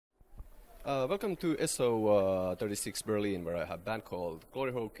Welcome to SO36 Berlin, where I have a band called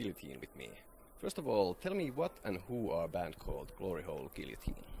Gloryhole Guillotine with me. First of all, tell me what and who are a band called Gloryhole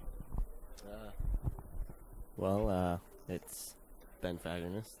Guillotine. It's Ben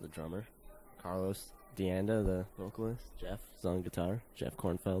Fagerness, the drummer, Carlos Deanda, the vocalist, Jeff is on guitar, Jeff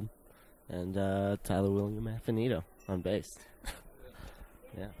Kornfeld, and Tyler William Affinito on bass.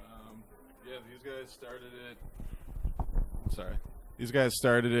 Yeah. These guys started it. Sorry. These guys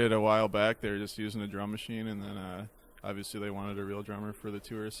started it a while back. They were just using a drum machine, and then obviously they wanted a real drummer for the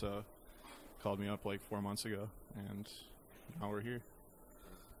tour, so called me up like 4 months ago, and now we're here.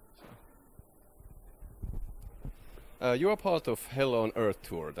 You are part of Hell on Earth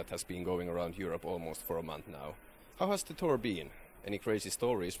tour that has been going around Europe almost for a month now. How has the tour been? Any crazy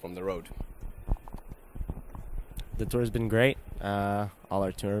stories from the road? The tour's been great. All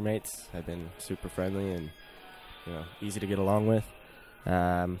our tour mates have been super friendly and easy to get along with.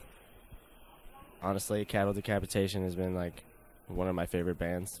 Honestly, Cattle Decapitation has been like one of my favorite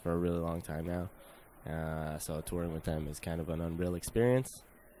bands for a really long time now. So touring with them is kind of an unreal experience,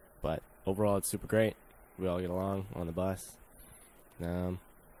 but overall it's super great. We all get along on the bus.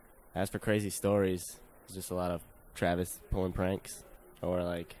 As for crazy stories, it's just a lot of Travis pulling pranks or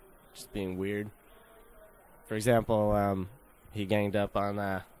like just being weird. For example, he ganged up on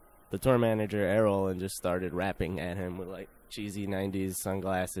the tour manager Errol and just started rapping at him with like cheesy 90s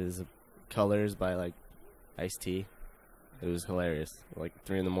sunglasses, colors by like Ice-T. It was hilarious. Like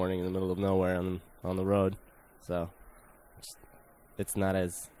 3 in the morning in the middle of nowhere on the road. So it's not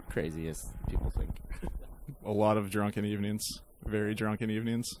as crazy as people think. A lot of drunken evenings, very drunken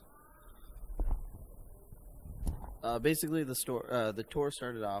evenings. Basically, the tour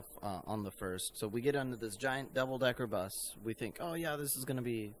started off on the 1st. So we get onto this giant double-decker bus. We think, oh yeah, this is going to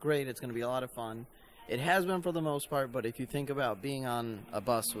be great. It's going to be a lot of fun. It has been for the most part, but if you think about being on a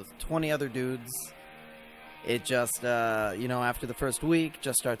bus with 20 other dudes, it just, after the first week,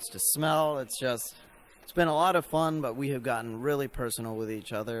 just starts to smell. It's been a lot of fun, but we have gotten really personal with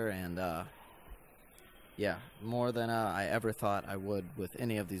each other, and yeah, more than I ever thought I would with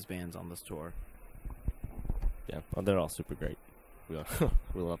any of these bands on this tour. Yeah, well, they're all super great. We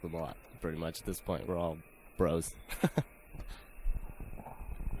love them a lot, pretty much at this point. We're all bros.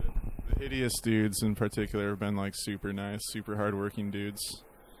 The hideous dudes in particular have been like super nice, super hardworking dudes.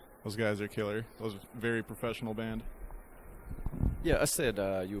 Those guys are killer. Those very professional band. Yeah, as said,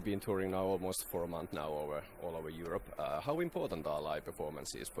 you've been touring now almost for a month now all over Europe. How important are live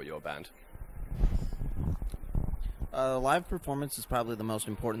performances for your band? Live performance is probably the most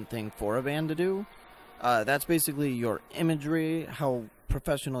important thing for a band to do. That's basically your imagery, how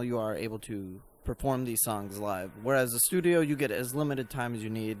professional you are able to perform these songs live. Whereas the studio, you get as limited time as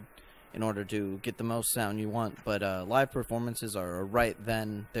you need in order to get the most sound you want. But live performances are a right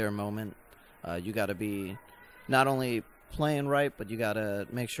then, there moment. You got to be not only playing right, but you got to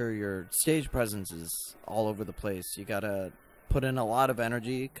make sure your stage presence is all over the place. You got to put in a lot of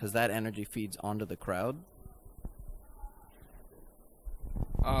energy because that energy feeds onto the crowd.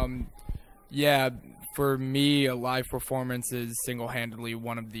 Yeah, for me, a live performance is single-handedly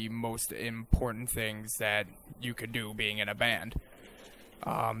one of the most important things that you could do being in a band.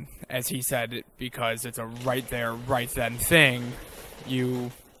 As he said, because it's a right there, right then thing,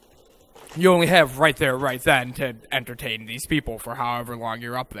 you only have right there, right then to entertain these people for however long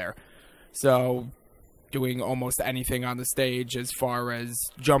you're up there. So doing almost anything on the stage as far as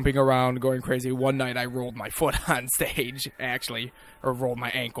jumping around, going crazy. One night I rolled my foot on stage, actually, or rolled my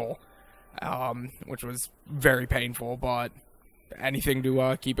ankle, which was very painful, but anything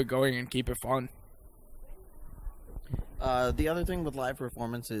to keep it going and keep it fun. The other thing with live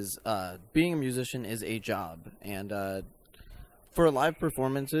performance is being a musician is a job, and for live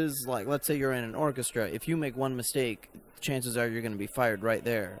performances, like let's say you're in an orchestra, if you make one mistake, chances are you're going to be fired right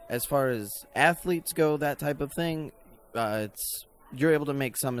there. As far as athletes go, that type of thing, you're able to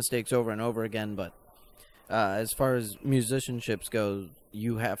make some mistakes over and over again, but as far as musicianships go,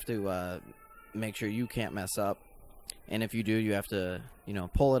 you have to make sure you can't mess up, and if you do, you have to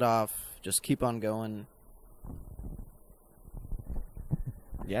pull it off, just keep on going.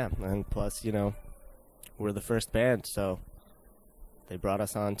 Yeah, and plus, we're the first band, so they brought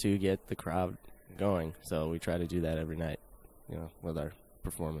us on to get the crowd going. So we try to do that every night, with our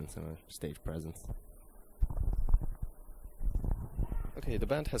performance and our stage presence. Okay, the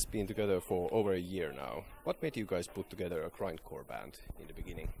band has been together for over a year now. What made you guys put together a grindcore band in the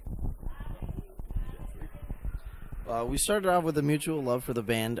beginning? We started off with a mutual love for the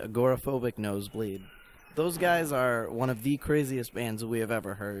band Agoraphobic Nosebleed. Those guys are one of the craziest bands we have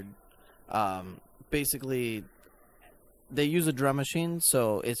ever heard. Basically, they use a drum machine,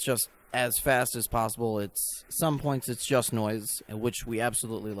 so it's just as fast as possible. It's some points it's just noise, which we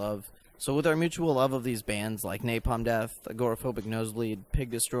absolutely love. So with our mutual love of these bands like Napalm Death, Agoraphobic Nosebleed, Pig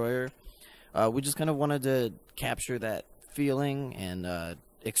Destroyer, we just kind of wanted to capture that feeling and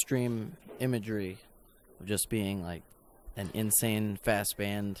extreme imagery of just being like an insane fast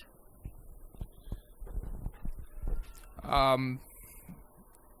band.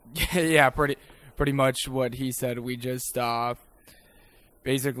 Yeah, pretty much what he said. We just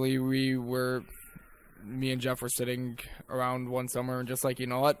basically me and Jeff were sitting around one summer and just like, you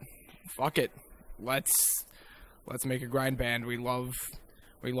know what, fuck it, let's make a grind band. We love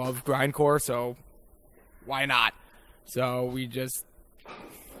grindcore, so why not? So we just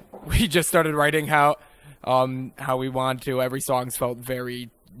started writing how we want to. Every song's felt very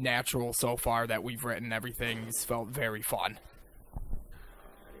natural so far that we've written. Everything's felt very fun.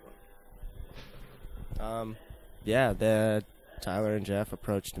 Yeah, Tyler and Jeff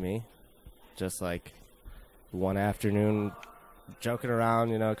approached me just like one afternoon, joking around,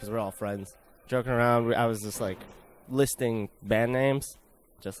 you know, because we're all friends. Joking around, I was just like listing band names,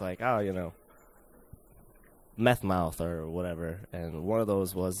 just like, oh, you know, Meth Mouth or whatever. And one of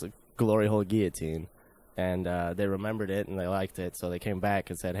those was Gloryhole Guillotine. And they remembered it and they liked it, so they came back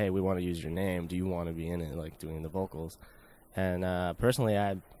and said, hey, we want to use your name. Do you want to be in it, like doing the vocals? And personally,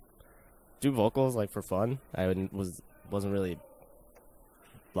 I do vocals like for fun. I wasn't really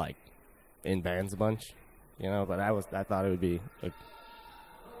like in bands a bunch, you know, but I thought it would be a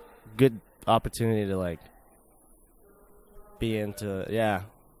good opportunity to like be into, yeah,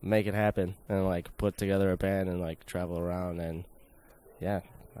 make it happen and like put together a band and like travel around. And yeah,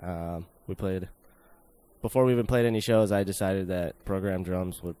 we played. Before we even played any shows, I decided that programmed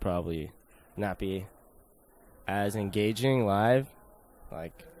drums would probably not be as engaging live.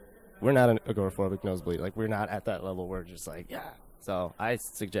 Like, we're not an agoraphobic nosebleed. Like, we're not at that level. We're just like, yeah. So I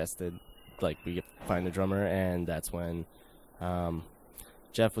suggested, like, we find a drummer, and that's when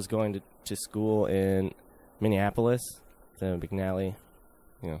Jeff was going to school in Minneapolis, the McNally,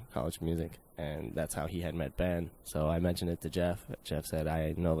 you know, College of Music, and that's how he had met Ben. So I mentioned it to Jeff. Jeff said,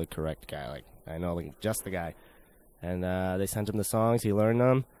 I know the correct guy. Like, I know just the guy. And they sent him the songs. He learned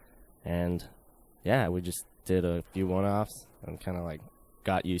them. And, yeah, we just did a few one-offs and kind of, like,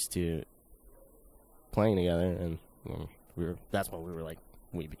 got used to playing together. And that's when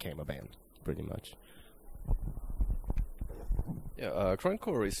we became a band, pretty much. Yeah,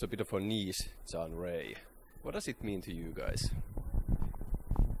 grindcore is a bit of a niche genre. What does it mean to you guys?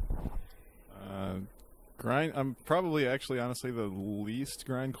 I'm probably actually honestly the least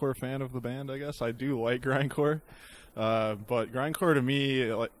grindcore fan of the band, I guess. I do like grindcore, but grindcore to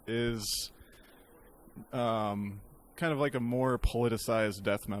me is kind of like a more politicized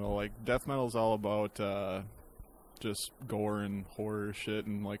death metal. Like, death metal is all about just gore and horror shit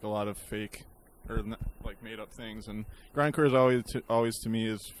and like a lot of fake or like made up things, and grindcore is always to me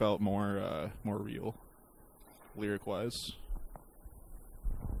has felt more real, lyric wise.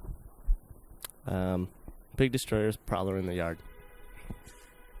 Big Destroyers, Prowler in the Yard.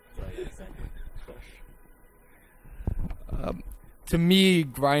 To me,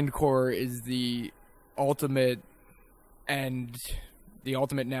 grindcore is the ultimate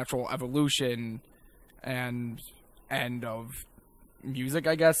natural evolution and end of music,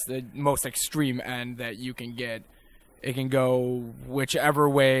 I guess. The most extreme end that you can get. It can go whichever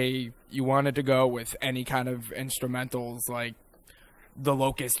way you want it to go with any kind of instrumentals, like The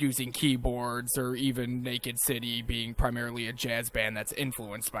Locust using keyboards, or even Naked City being primarily a jazz band that's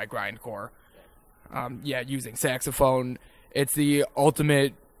influenced by grindcore. Using saxophone. It's the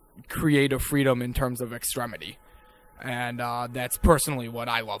ultimate creative freedom in terms of extremity. And that's personally what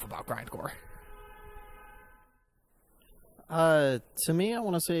I love about grindcore. To me, I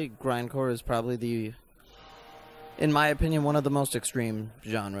want to say grindcore is probably in my opinion, one of the most extreme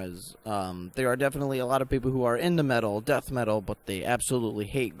genres. There are definitely a lot of people who are into metal, death metal, but they absolutely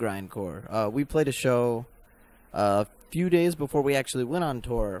hate grindcore. We played a show a few days before we actually went on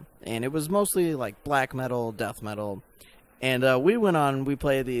tour, and it was mostly like black metal, death metal. And we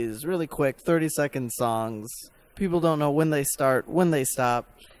play these really quick 30-second songs. People don't know when they start, when they stop.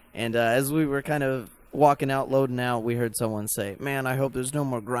 And as we were kind of walking out, loading out, we heard someone say, "Man, I hope there's no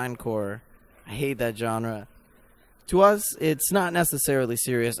more grindcore. I hate that genre." To us, it's not necessarily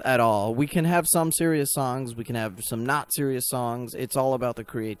serious at all. We can have some serious songs. We can have some not serious songs. It's all about the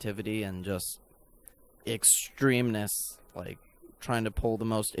creativity and just extremeness, like trying to pull the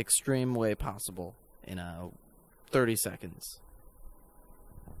most extreme way possible in 30 seconds.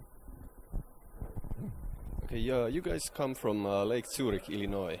 Okay, you guys come from Lake Zurich,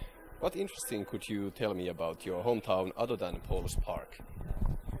 Illinois. What interesting could you tell me about your hometown other than Paul's Park?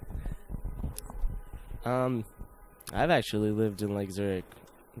 I've actually lived in Lake Zurich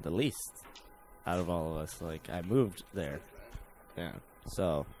the least out of all of us. Like, I moved there. Yeah.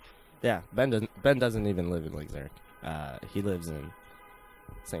 So, yeah, Ben doesn't even live in Lake Zurich. He lives in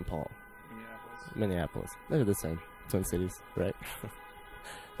St. Paul. Minneapolis. They're the same. Twin Cities, right?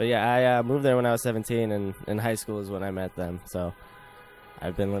 But yeah, I moved there when I was 17, and in high school is when I met them. So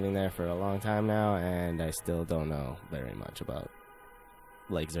I've been living there for a long time now, and I still don't know very much about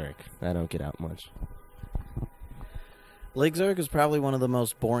Lake Zurich. I don't get out much. Lake Zurich is probably one of the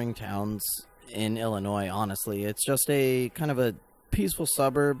most boring towns in Illinois, honestly. It's just a kind of a peaceful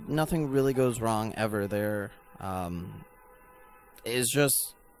suburb. Nothing really goes wrong ever there. It's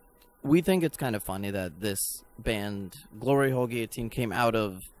just, we think it's kind of funny that this band, Gloryhole Guillotine, came out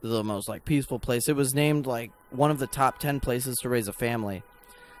of the most, like, peaceful place. It was named, like, one of the top 10 places to raise a family.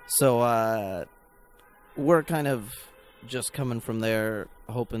 So, we're kind of just coming from there,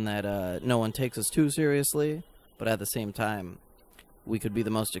 hoping that no one takes us too seriously. But at the same time, we could be the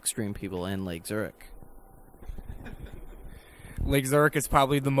most extreme people in Lake Zurich. Lake Zurich is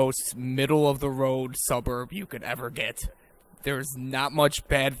probably the most middle-of-the-road suburb you could ever get. There's not much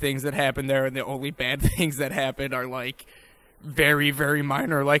bad things that happen there, and the only bad things that happen are, like, very, very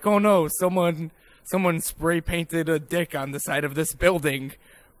minor. Like, oh no, someone spray-painted a dick on the side of this building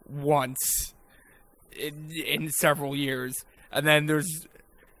once in several years. And then there's,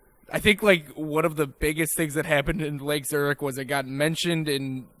 I think, like, one of the biggest things that happened in Lake Zurich was it got mentioned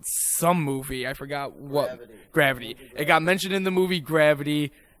in some movie. I forgot what. Gravity. It got mentioned in the movie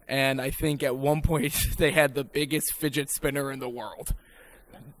Gravity, and I think at one point they had the biggest fidget spinner in the world.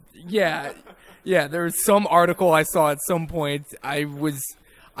 Yeah, there's some article I saw at some point. I live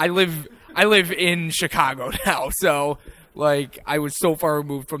in Chicago now, so, like, I was so far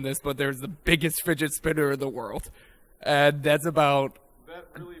removed from this, but there's the biggest fidget spinner in the world. And that's about...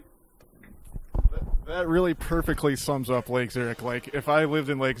 That really perfectly sums up Lake Zurich. Like, if I lived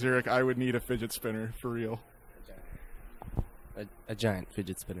in Lake Zurich, I would need a fidget spinner, for real. A giant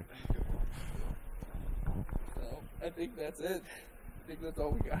fidget spinner. So, I think that's it. I think that's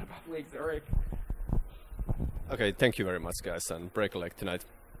all we got about Lake Zurich. Okay, thank you very much, guys, and break a leg tonight.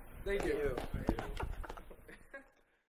 Thank you.